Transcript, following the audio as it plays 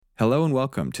Hello and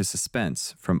welcome to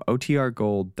Suspense from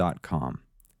OTRGold.com.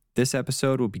 This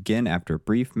episode will begin after a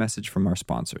brief message from our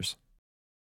sponsors.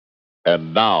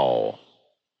 And now,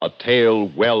 a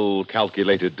tale well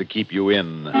calculated to keep you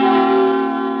in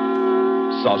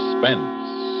suspense.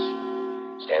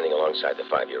 Standing alongside the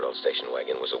 5-year-old station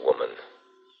wagon was a woman.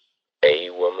 A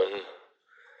woman.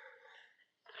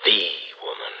 The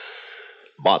woman.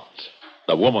 But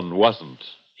the woman wasn't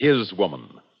his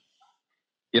woman.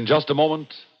 In just a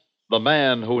moment, The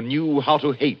Man Who Knew How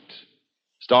to Hate,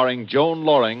 starring Joan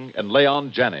Loring and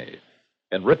Leon Janney,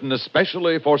 and written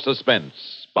especially for Suspense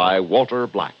by Walter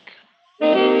Black. The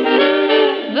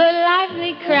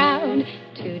lively crowd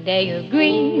today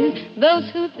agrees.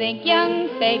 Those who think young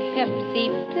say Pepsi,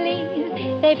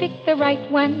 please. They pick the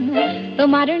right one, the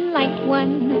modern light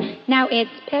one. Now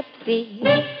it's Pepsi.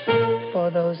 For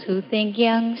those who think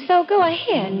young, so go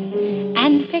ahead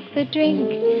and pick the drink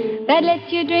that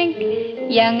lets you drink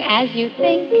young as you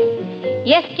think.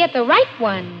 Yes, get the right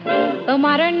one, the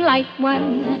modern light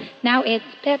one. Now it's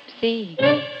Pepsi.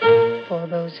 For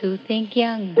those who think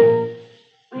young.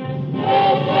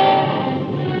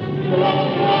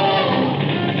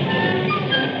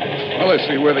 Well, I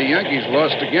see where the Yankees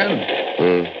lost again.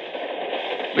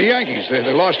 The Yankees,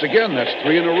 they lost again. That's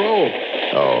 3 in a row.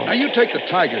 Oh. Now, you take the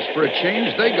Tigers for a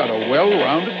change. They got a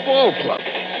well-rounded ball club.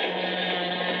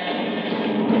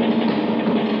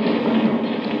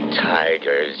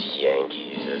 Tigers,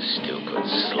 Yankees, a stupid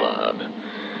slob.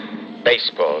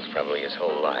 Baseball's probably his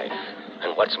whole life.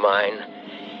 And what's mine?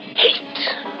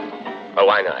 Hate. Well,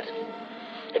 why not?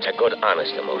 It's a good,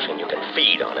 honest emotion. You can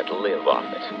feed on it, live off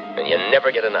it. And you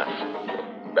never get enough.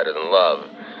 Better than love.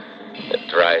 It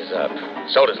dries up.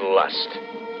 So does lust.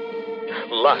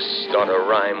 Lust ought to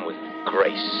rhyme with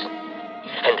grace.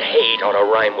 And hate ought to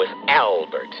rhyme with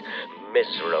Albert.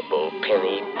 Miserable,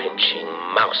 penny-pinching,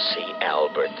 mousy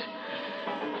Albert.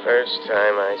 First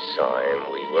time I saw him,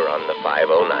 we were on the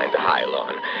 509 to High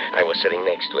Lawn. I was sitting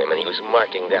next to him, and he was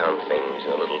marking down things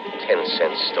in a little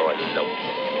 10-cent store notebook.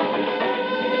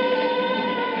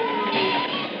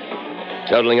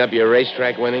 Totaling up your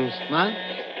racetrack winnings? What?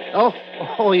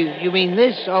 Oh, you mean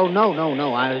this? Oh, no.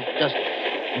 I was just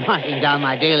marking down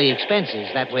my daily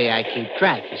expenses. That way I keep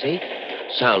track, you see.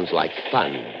 Sounds like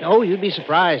fun. Oh, you'd be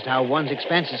surprised how one's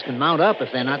expenses can mount up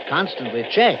if they're not constantly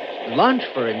checked. Lunch,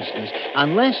 for instance.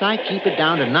 Unless I keep it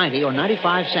down to 90 or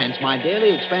 95 cents, my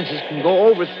daily expenses can go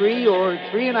over $3 or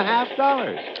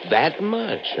 $3.50. That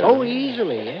much? Huh? Oh,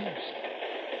 easily, yes.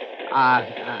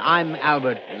 I'm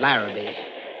Albert Larrabee.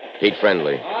 Pete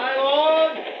Friendly. Hi,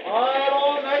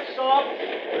 Lord, next stop.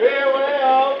 Here way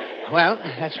out. Well,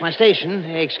 that's my station.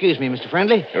 Excuse me, Mr.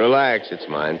 Friendly. Relax, it's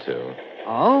mine, too.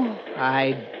 Oh,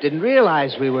 I didn't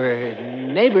realize we were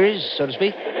neighbors, so to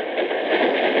speak.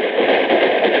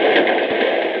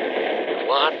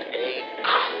 What a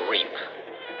creep.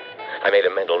 I made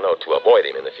a mental note to avoid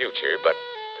him in the future, but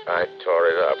I tore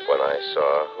it up when I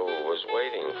saw who was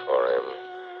waiting for him.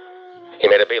 He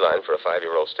made a beeline for a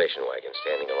 5-year-old station wagon.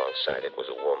 Standing alongside it was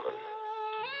a woman.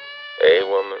 A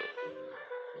woman.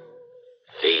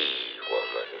 The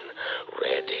woman.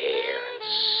 Red hair and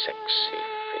sexy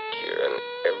figure and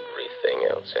everything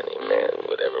else any man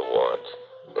would ever want.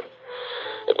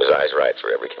 It was eyes right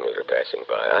for every commuter passing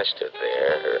by. I stood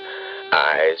there. Her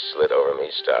eyes slid over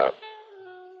me, stopped,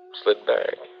 slid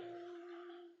back.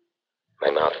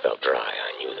 My mouth felt dry.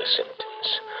 I knew the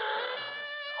symptoms.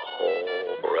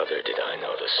 Oh, brother, did I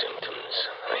know the symptoms.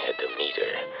 I had to meet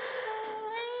her.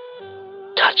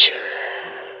 Touch her.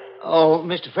 Oh,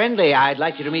 Mr. Friendly, I'd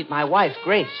like you to meet my wife,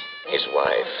 Grace. His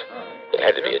wife. It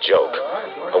had to be a joke.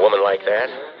 A woman like that?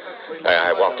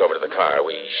 I walked over to the car.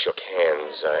 We shook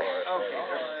hands.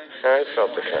 I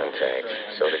felt the contact.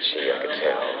 So did she, I could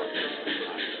tell.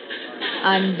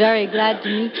 I'm very glad to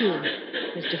meet you,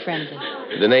 Mr. Friendly.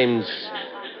 The name's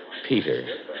Peter.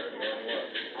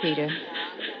 Peter.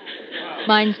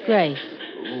 Mine's Grace.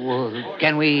 Well,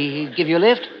 can we give you a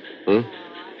lift?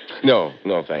 No,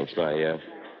 thanks.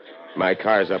 My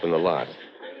car's up in the lot.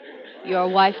 Your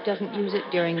wife doesn't use it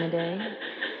during the day?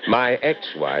 My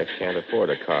ex-wife can't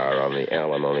afford a car on the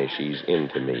alimony she's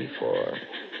into me for.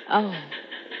 Oh.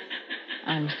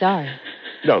 I'm sorry.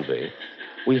 Don't be.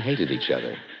 We hated each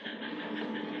other.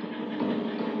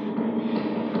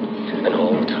 And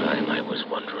all the time I was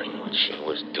wondering what she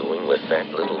was doing with that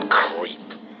little creep.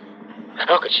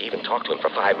 How could she even talk to him for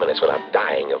 5 minutes without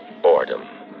dying of boredom?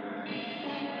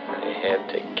 I had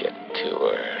to get to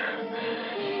her.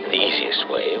 The easiest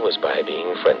way was by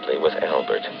being friendly with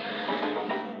Albert.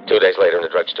 2 days later in the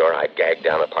drugstore, I gagged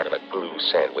down a part of a glue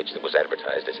sandwich that was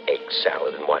advertised as egg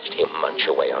salad and watched him munch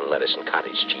away on lettuce and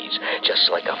cottage cheese,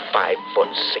 just like a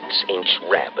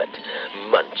 5'6" rabbit.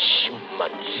 Munch,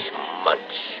 munch, munch.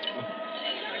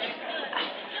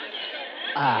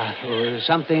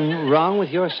 Something wrong with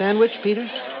your sandwich, Peter?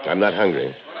 I'm not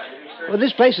hungry. Well,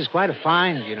 this place is quite a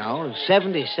find,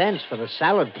 70 cents for the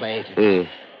salad plate.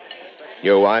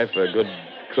 Your wife a good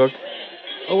cook?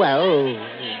 Oh, well,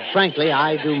 frankly,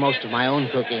 I do most of my own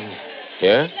cooking.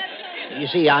 Yeah? You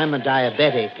see, I'm a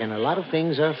diabetic, and a lot of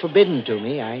things are forbidden to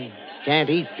me. I can't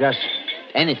eat just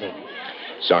anything.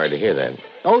 Sorry to hear that.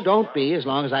 Oh, don't be. As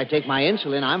long as I take my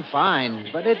insulin, I'm fine.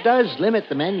 But it does limit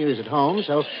the menus at home,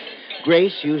 so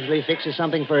Grace usually fixes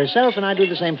something for herself, and I do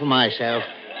the same for myself.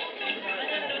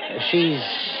 She's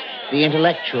the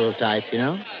intellectual type,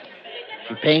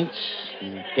 She paints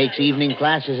and takes evening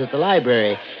classes at the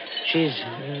library. She's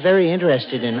very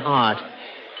interested in art.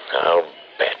 I'll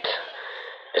bet.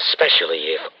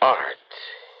 Especially if art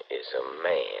is a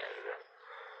man.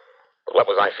 But what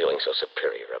was I feeling so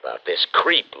superior about? This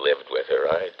creep lived with her.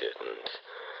 I didn't.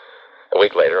 A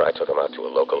week later, I took him out to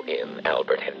a local inn.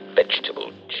 Albert had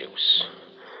vegetable juice.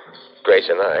 Grace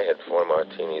and I had 4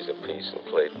 martinis apiece and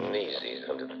played kneesies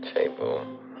under the table.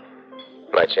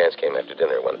 My chance came after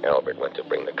dinner when Albert went to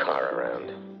bring the car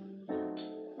around.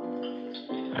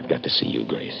 I've got to see you,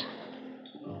 Grace.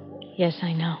 Yes,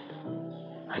 I know.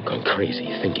 I'm going crazy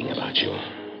thinking about you.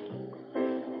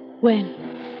 When?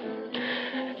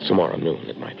 Tomorrow noon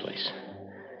at my place.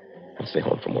 I'll stay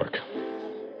home from work.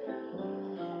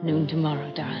 Noon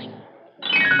tomorrow, darling.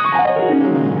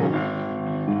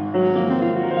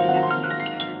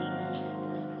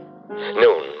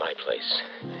 Noon, my place.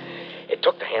 It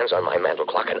took the hands on my mantel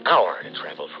clock an hour to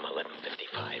travel from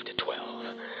 11:55 to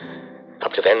 12.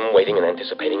 Up to then, waiting and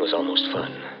anticipating was almost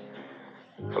fun.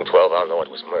 From 12, I'll know it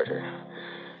was murder.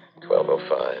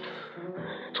 12:05.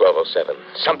 12:07.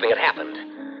 Something had happened.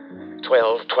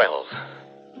 12:12.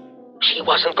 She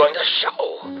wasn't going to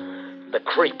show. The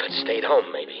creep had stayed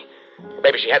home, maybe.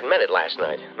 Maybe she hadn't meant it last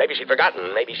night. Maybe she'd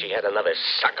forgotten. Maybe she had another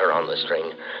sucker on the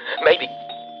string. Maybe...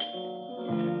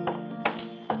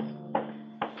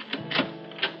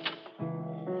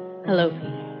 Hello,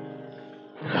 Pete.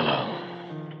 Hello.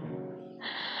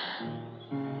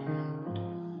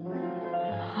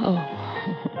 Oh.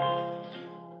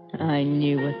 I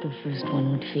knew what the first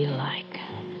one would feel like.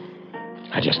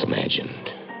 I just imagined.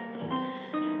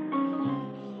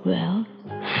 Well?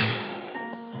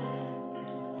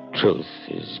 Truth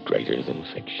is greater than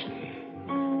fiction.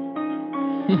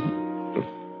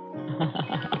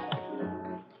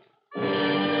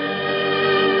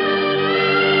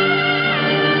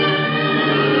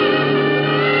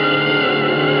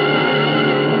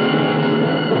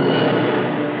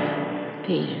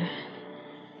 Peter.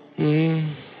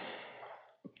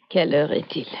 Quelle heure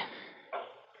est-il?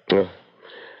 4,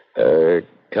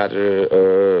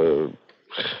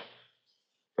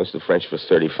 what's the French for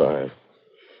 35?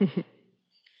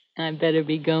 I better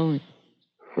be going.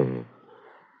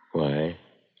 Why?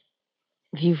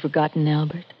 Have you forgotten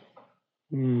Albert?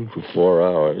 For 4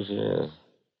 hours, yeah.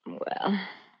 Well,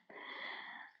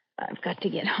 I've got to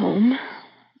get home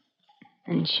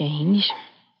and change.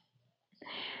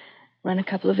 Run a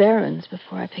couple of errands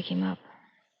before I pick him up.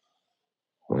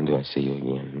 When do I see you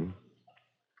again?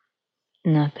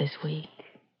 Not this week.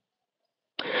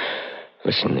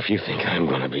 Listen, if you think I'm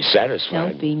going to be satisfied...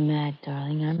 Don't be mad,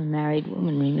 darling. I'm a married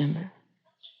woman, remember?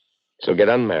 So get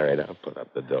unmarried. I'll put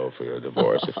up the dough for your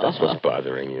divorce if that's what's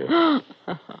bothering you. What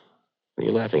are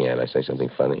you laughing at? I say something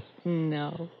funny?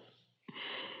 No.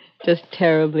 Just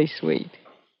terribly sweet.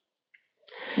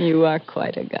 You are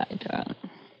quite a guy, darling.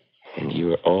 And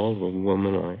you're all the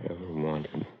woman I ever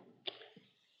wanted.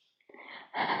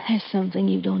 There's something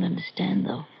you don't understand,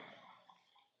 though.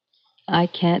 I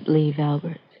can't leave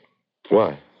Albert.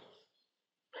 Why?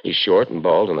 He's short and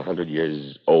bald and 100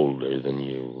 years older than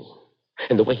you.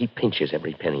 And the way he pinches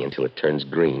every penny until it turns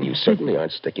green, you certainly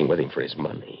aren't sticking with him for his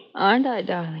money. Aren't I,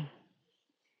 darling?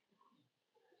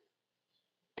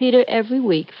 Peter, every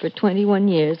week for 21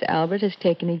 years, Albert has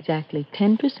taken exactly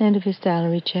 10% of his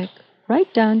salary check,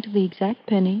 right down to the exact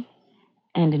penny,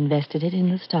 and invested it in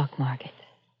the stock market.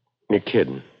 You're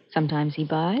kidding. Sometimes he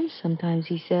buys, sometimes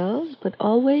he sells, but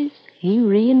always he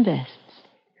reinvests.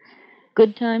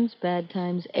 Good times, bad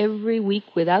times, every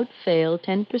week without fail,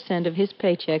 10% of his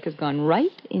paycheck has gone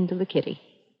right into the kitty.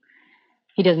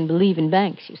 He doesn't believe in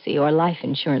banks, you see, or life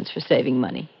insurance for saving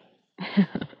money.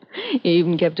 He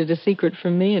even kept it a secret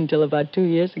from me until about 2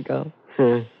 years ago.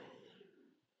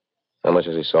 How much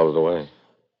has he sold it away?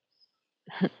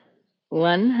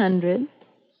 100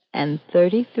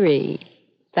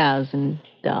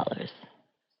 $133,000.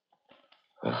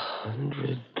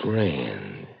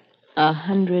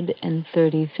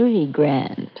 133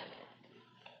 grand.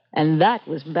 And that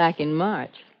was back in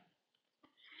March.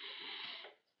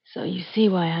 So you see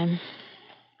why I'm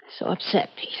so upset,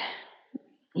 Pete.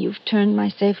 You've turned my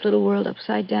safe little world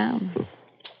upside down.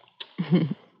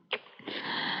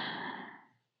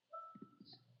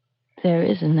 There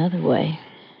is another way.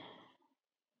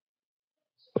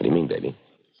 What do you mean, baby?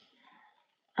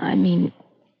 I mean,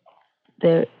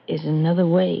 there is another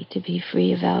way to be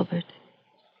free of Albert.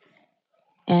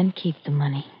 And keep the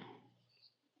money.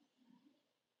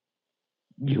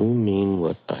 You mean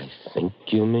what I think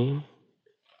you mean?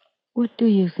 What do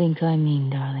you think I mean,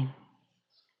 darling?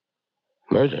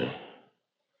 Murder.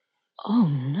 Oh,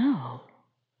 no.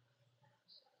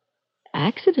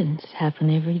 Accidents happen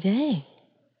every day.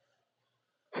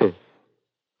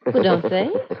 Well, don't they?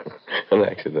 An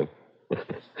accident.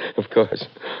 Of course.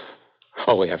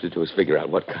 All we have to do is figure out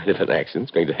what kind of an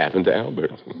accident's going to happen to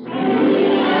Albert.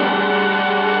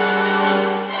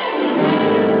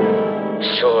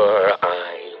 Sure,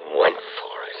 I went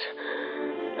for it.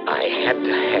 I had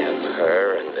to have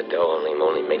her, and the dough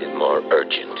only made it more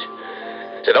urgent.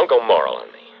 So don't go moral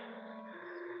on me.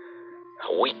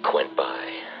 A week went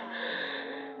by.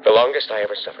 The longest I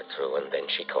ever suffered through, and then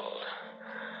she called.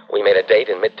 We made a date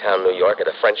in Midtown New York at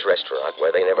a French restaurant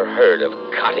where they never heard of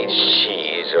cottage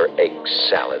cheese or egg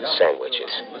salad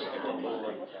sandwiches.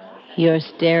 You're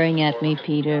staring at me,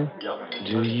 Peter.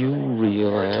 Do you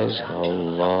realize how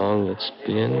long it's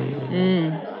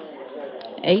been?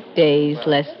 8 days,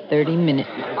 less 30 minutes.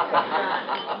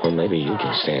 Well, maybe you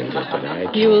can stand it, but I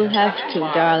can't. You'll have to,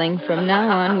 darling. From now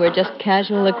on, we're just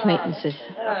casual acquaintances.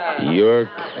 You're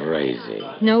crazy.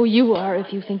 No, you are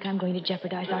if you think I'm going to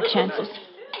jeopardize our chances.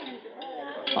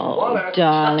 Oh,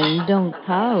 darling, don't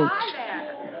pout.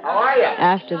 How are you?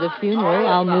 After the funeral,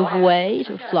 I'll move away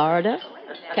to Florida,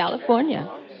 California.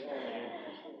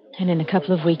 And in a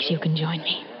couple of weeks, you can join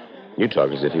me. You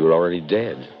talk as if you were already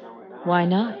dead. Why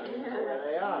not?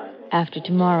 After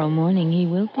tomorrow morning, he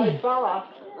will be.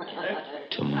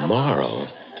 Tomorrow?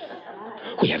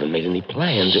 We haven't made any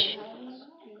plans. Shh.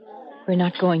 We're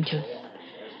not going to.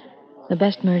 The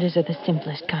best murders are the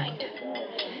simplest kind.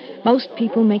 Most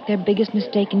people make their biggest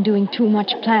mistake in doing too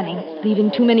much planning,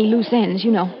 leaving too many loose ends,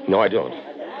 you know. No, I don't.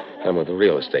 I'm with a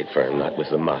real estate firm, not with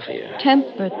the mafia.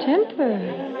 Temper.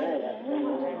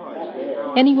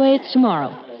 Anyway, it's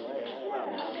tomorrow.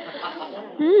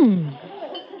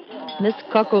 This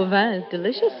coq au vin is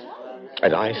delicious.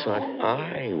 And I thought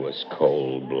I was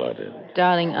cold-blooded.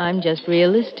 Darling, I'm just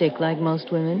realistic like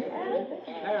most women.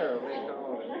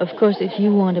 Of course, if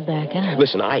you want to back out.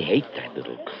 Listen, I hate that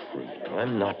little creep.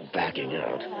 I'm not backing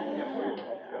out.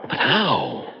 But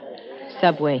how?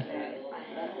 Subway.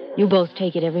 You both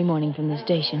take it every morning from the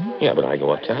station. Yeah, but I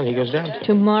go uptown, he goes downtown.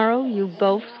 Tomorrow, you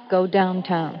both go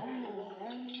downtown.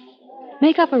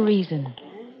 Make up a reason.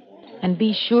 And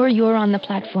be sure you're on the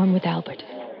platform with Albert.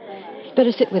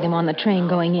 Better sit with him on the train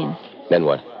going in. Then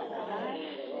what?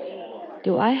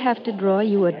 Do I have to draw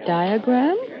you a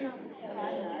diagram?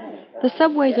 The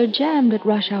subways are jammed at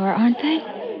rush hour, aren't they?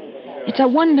 It's a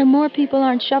wonder more people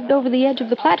aren't shoved over the edge of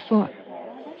the platform.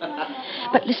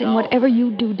 But listen, whatever you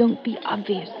do, don't be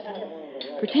obvious.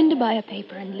 Pretend to buy a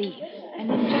paper and leave. And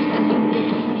then just as you hear the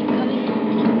train coming...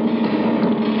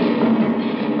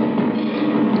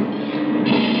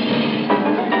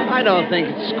 I don't think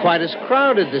it's quite as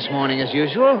crowded this morning as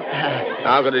usual.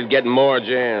 How could it get more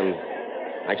jammed?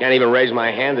 I can't even raise my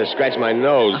hand to scratch my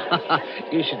nose.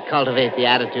 You should cultivate the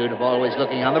attitude of always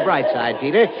looking on the bright side,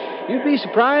 Peter. You'd be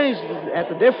surprised at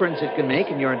the difference it can make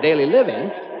in your daily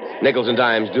living. Nickels and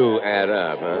dimes do add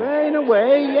up, huh? In a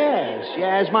way, yes.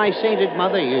 Yeah, as my sainted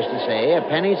mother used to say, a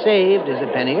penny saved is a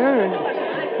penny earned.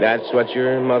 That's what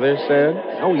your mother said?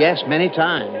 Oh, yes, many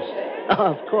times.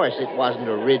 Of course, it wasn't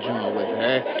original with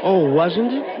her. Oh,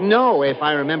 wasn't it? No, if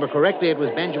I remember correctly, it was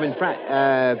Benjamin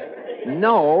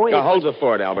No, it... Hold the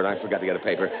fort, Albert. I forgot to get a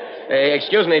paper.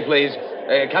 Excuse me, please.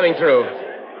 Coming through.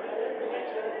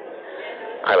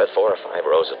 I let 4 or 5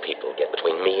 rows of people get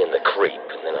between me and the creep,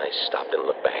 and then I stopped and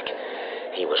looked back.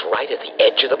 He was right at the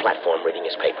edge of the platform reading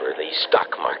his paper, the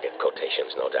stock market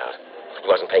quotations, no doubt. He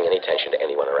wasn't paying any attention to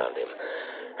anyone around him.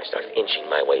 I started inching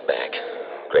my way back.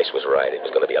 Grace was right. It was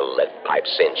going to be a lead pipe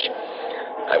cinch.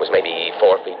 I was maybe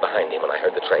 4 feet behind him when I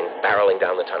heard the train barreling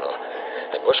down the tunnel.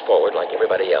 I pushed forward like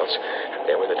everybody else, and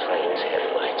there were the train's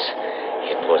headlights.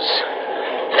 It was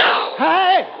now.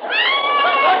 Hey!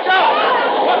 Watch out!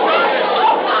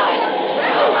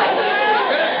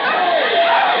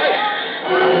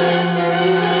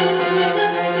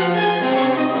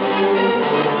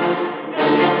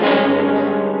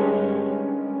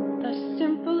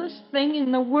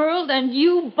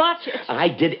 watch it. I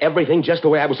did everything just the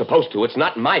way I was supposed to. It's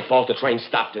not my fault the train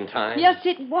stopped in time. Yes,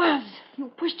 it was.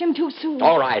 You pushed him too soon.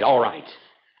 All right.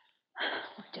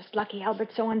 Just lucky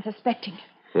Albert's so unsuspecting.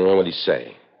 Well, what'd he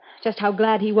say? Just how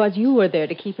glad he was you were there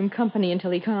to keep him company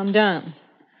until he calmed down.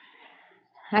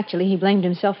 Actually, he blamed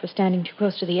himself for standing too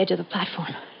close to the edge of the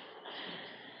platform.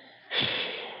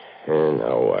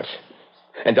 Now what?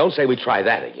 And don't say we try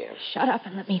that again. Shut up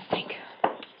and let me think.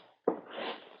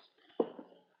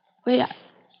 Wait,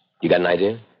 You got an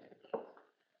idea?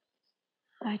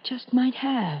 I just might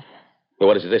have. Well,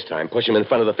 what is it this time? Push him in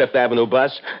front of the Fifth Avenue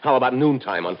bus? How about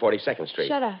noontime on 42nd Street?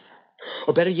 Shut up.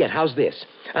 Or better yet, how's this?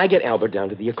 I get Albert down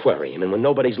to the aquarium, and when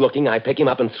nobody's looking, I pick him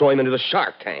up and throw him into the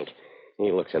shark tank.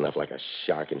 He looks enough like a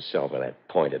shark himself with that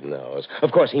pointed nose.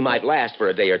 Of course, he might last for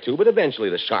a day or two, but eventually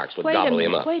the sharks would gobble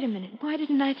him up. Wait a minute. Why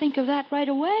didn't I think of that right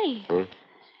away?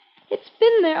 It's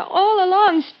been there all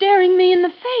along, staring me in the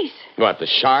face. What, the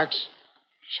sharks?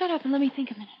 Shut up and let me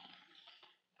think a minute.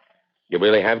 You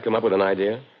really have come up with an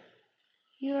idea?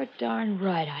 You're darn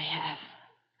right I have.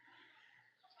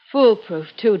 Foolproof,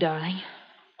 too, darling.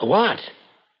 What?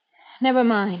 Never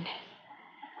mind.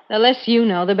 The less you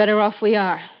know, the better off we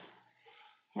are.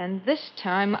 And this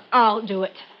time, I'll do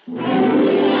it.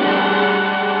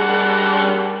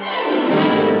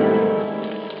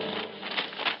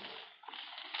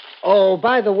 Oh,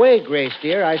 by the way, Grace,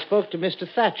 dear, I spoke to Mr.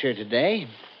 Thatcher today.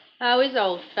 How is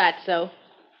old Fatso?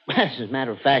 As a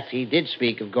matter of fact, he did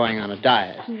speak of going on a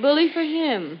diet. Bully for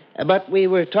him. But we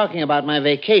were talking about my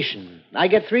vacation. I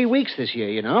get 3 weeks this year,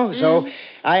 you know. So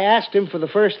I asked him for the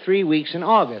first 3 weeks in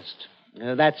August.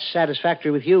 That's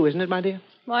satisfactory with you, isn't it, my dear?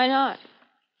 Why not?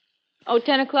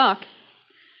 10 o'clock.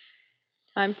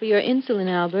 Time for your insulin,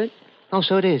 Albert. Oh,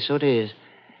 so it is.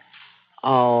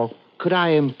 Oh, could I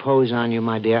impose on you,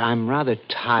 my dear? I'm rather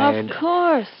tired. Of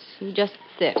course. You just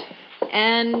sit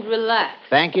and relax.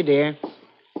 Thank you, dear.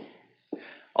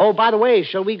 Oh, by the way,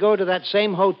 shall we go to that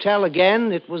same hotel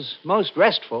again? It was most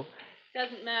restful.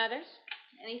 Doesn't matter.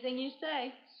 Anything you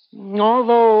say.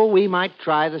 Although we might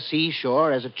try the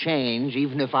seashore as a change,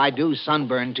 even if I do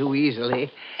sunburn too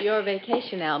easily. Your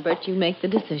vacation, Albert. You make the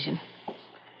decision.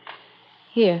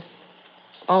 Here.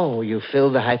 Oh, you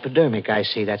filled the hypodermic, I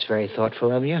see. That's very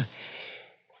thoughtful of you.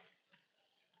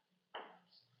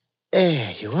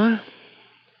 There you are.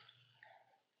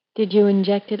 Did you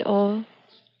inject it all?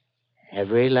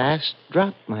 Every last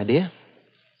drop, my dear.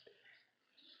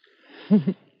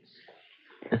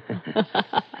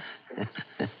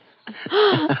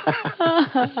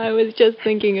 I was just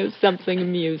thinking of something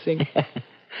amusing.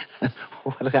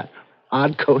 What an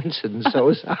odd coincidence. So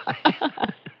was I.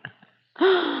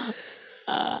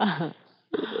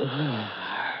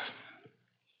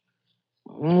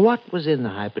 What was in the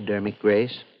hypodermic,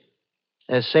 Grace?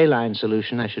 A saline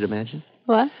solution, I should imagine.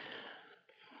 What?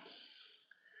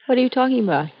 What are you talking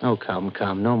about? Oh, come.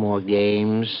 No more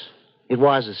games. It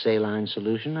was a saline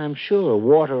solution, I'm sure.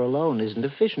 Water alone isn't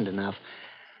efficient enough.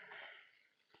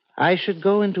 I should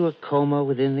go into a coma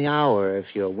within the hour, if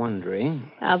you're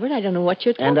wondering. Albert, I don't know what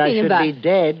you're talking about. And I should about. be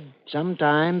dead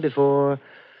sometime before,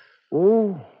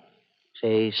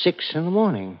 say 6 in the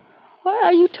morning. Why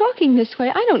are you talking this way?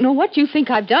 I don't know what you think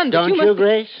I've done, but Don't you you,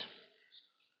 Grace?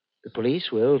 The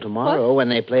police will tomorrow when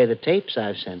they play the tapes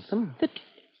I've sent them. The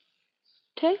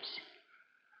tapes?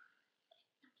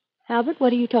 Albert,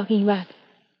 what are you talking about?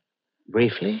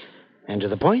 Briefly, and to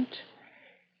the point.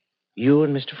 You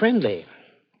and Mr. Friendly.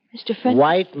 Mr. Friendly?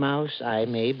 White mouse I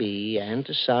may be, and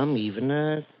to some even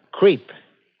a creep.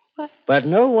 What? But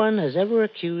no one has ever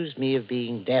accused me of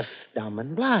being deaf, dumb,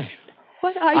 and blind.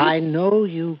 What are you... I know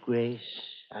you, Grace.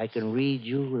 I can read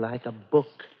you like a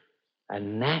book. A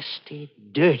nasty,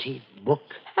 dirty book.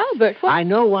 Albert, what... I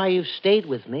know why you've stayed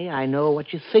with me. I know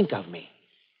what you think of me.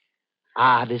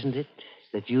 Odd, isn't it,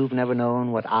 that you've never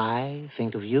known what I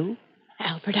think of you?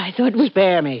 Albert, I thought we...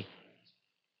 Spare me.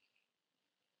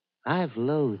 I've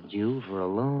loathed you for a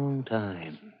long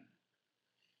time.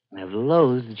 I've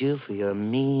loathed you for your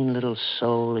mean little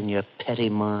soul and your petty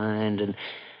mind and...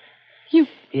 You...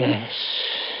 Yes,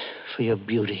 for your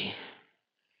beauty,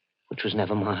 which was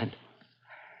never mine.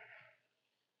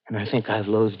 And I think I've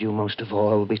loathed you most of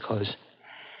all because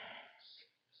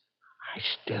I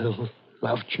still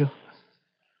loved you.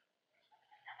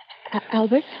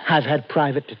 Albert? I've had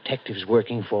private detectives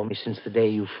working for me since the day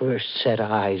you first set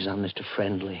eyes on Mr.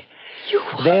 Friendly. You...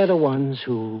 They're the ones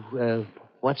who,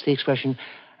 what's the expression?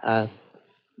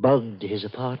 Bugged his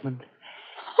apartment.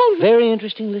 Oh, very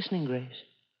interesting listening, Grace.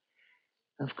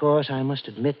 Of course, I must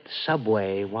admit the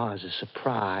subway was a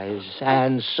surprise,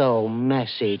 and so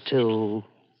messy, too.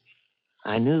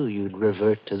 I knew you'd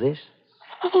revert to this.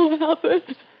 Oh, Albert.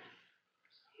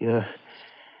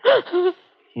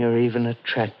 You're even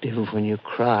attractive when you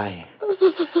cry.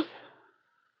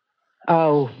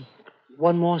 Oh,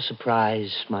 one more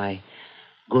surprise, my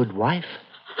good wife.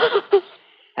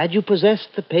 Had you possessed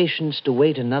the patience to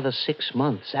wait another 6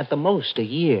 months, at the most a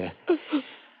year,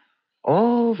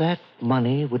 all that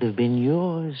money would have been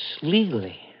yours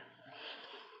legally.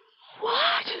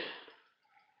 What?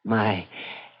 My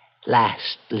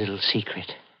last little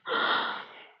secret.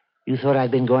 You thought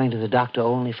I'd been going to the doctor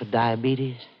only for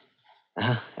diabetes?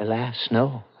 Alas,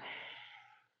 no.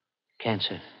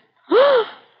 Cancer.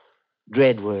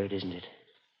 Dread word, isn't it?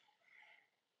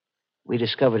 We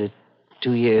discovered it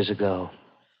 2 years ago.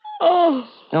 Oh.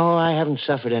 No, I haven't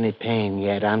suffered any pain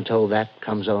yet. I'm told that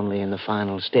comes only in the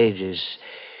final stages.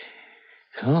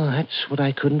 Oh, that's what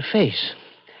I couldn't face.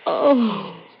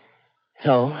 Oh.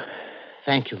 So,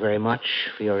 thank you very much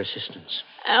for your assistance.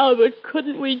 Albert,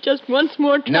 couldn't we just once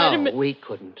more try to... No, we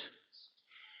couldn't.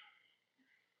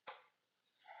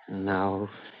 Now,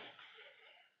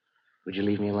 would you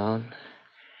leave me alone?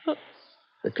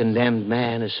 The condemned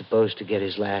man is supposed to get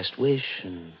his last wish,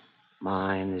 and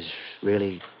mine is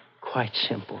really quite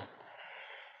simple.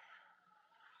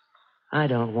 I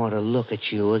don't want to look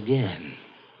at you again.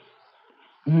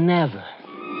 Never.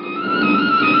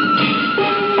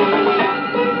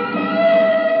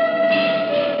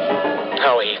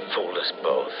 How he fooled us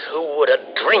both. Who would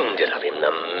have dreamed it of him,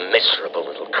 the miserable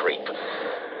little creep?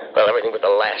 Well, everything but the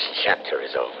last chapter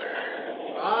is over.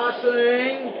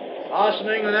 Arsening.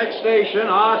 Arsening, the next station.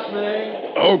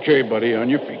 Arsening. Okay, buddy, on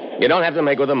your feet. You don't have to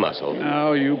make with a muscle.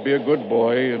 Now, you be a good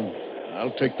boy, and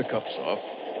I'll take the cuffs off.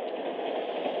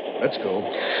 Let's go.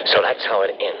 So that's how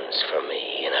it ends for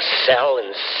me, in a cell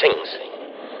in Sing Sing.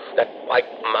 That white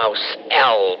mouse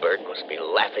Albert must be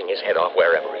laughing his head off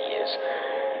wherever he is.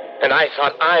 And I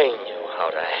thought I knew how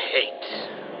to hate.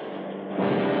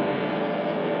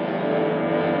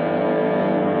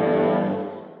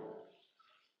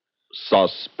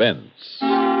 Suspense.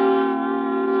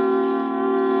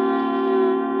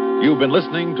 You've been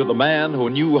listening to The Man Who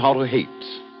Knew How to Hate,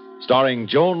 starring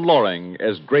Joan Loring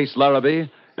as Grace Larrabee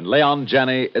and Leon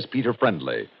Janney as Peter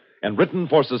Friendly, and written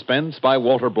for Suspense by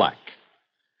Walter Black.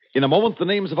 In a moment, the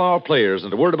names of our players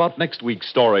and a word about next week's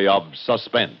story of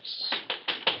Suspense.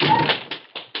 Mommy,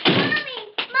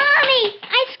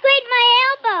 I scraped my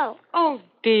elbow. Oh,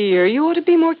 dear, you ought to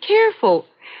be more careful.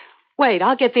 Wait,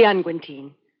 I'll get the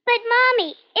unguentine. But,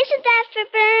 Mommy, isn't that for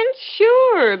burns?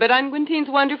 Sure, but unguentine's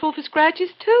wonderful for scratches,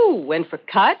 too, and for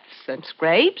cuts and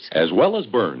scrapes. As well as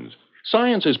burns,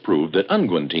 science has proved that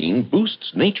unguentine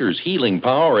boosts nature's healing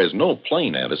power as no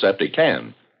plain antiseptic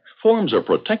can. Forms a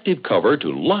protective cover to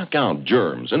lock out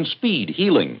germs and speed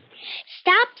healing.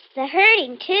 Stops the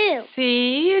hurting, too.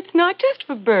 See, it's not just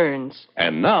for burns.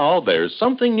 And now there's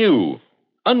something new.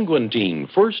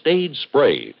 Unguentine First Aid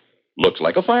Spray. Looks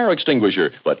like a fire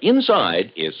extinguisher, but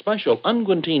inside is special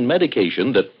unguentine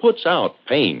medication that puts out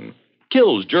pain,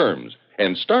 kills germs,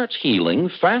 and starts healing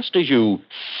fast as you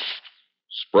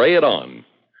spray it on.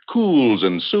 Cools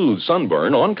and soothes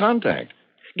sunburn on contact.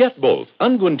 Get both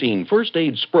unguentine First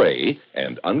Aid Spray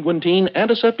and unguentine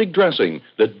antiseptic dressing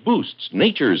that boosts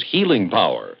nature's healing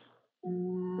power.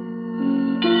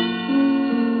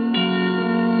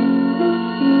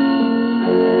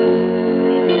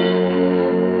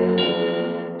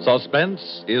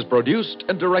 Suspense is produced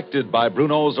and directed by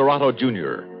Bruno Zerato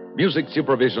Jr., music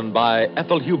supervision by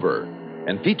Ethel Huber,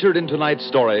 and featured in tonight's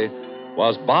story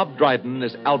was Bob Dryden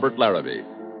as Albert Larrabee.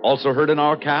 Also heard in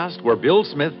our cast were Bill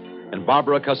Smith and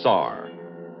Barbara Cassar.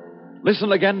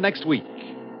 Listen again next week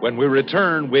when we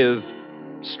return with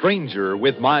Stranger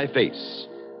with My Face,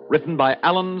 written by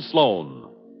Alan Sloan.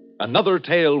 Another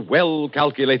tale well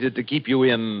calculated to keep you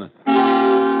in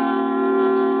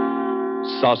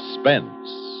suspense.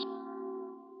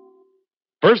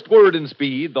 First word in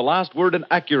speed, the last word in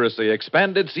accuracy.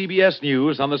 Expanded CBS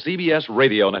News on the CBS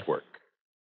Radio Network.